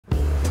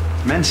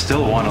Men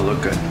still want to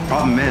look good.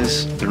 Problem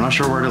is, they're not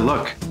sure where to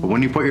look. But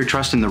when you put your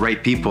trust in the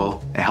right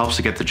people, it helps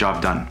to get the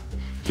job done.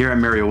 Here at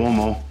Mario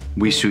Uomo,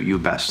 we suit you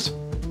best.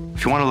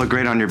 If you want to look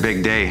great on your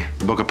big day,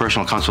 book a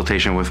personal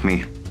consultation with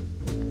me.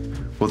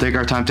 We'll take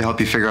our time to help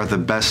you figure out the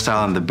best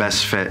style and the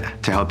best fit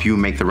to help you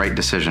make the right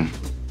decision.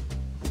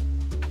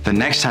 The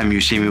next time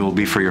you see me will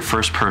be for your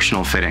first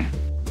personal fitting.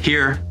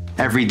 Here,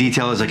 every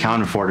detail is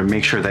accounted for to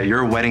make sure that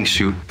your wedding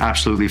suit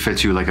absolutely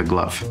fits you like a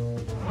glove.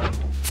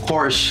 Of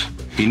course,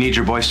 you need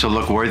your boys to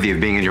look worthy of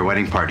being in your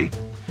wedding party.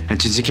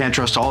 And since you can't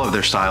trust all of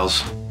their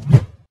styles,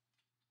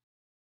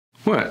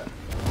 what?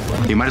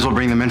 You might as well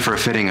bring them in for a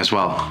fitting as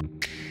well.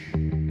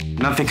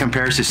 Nothing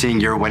compares to seeing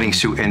your wedding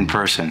suit in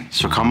person.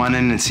 So come on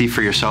in and see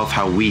for yourself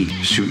how we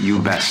suit you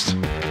best.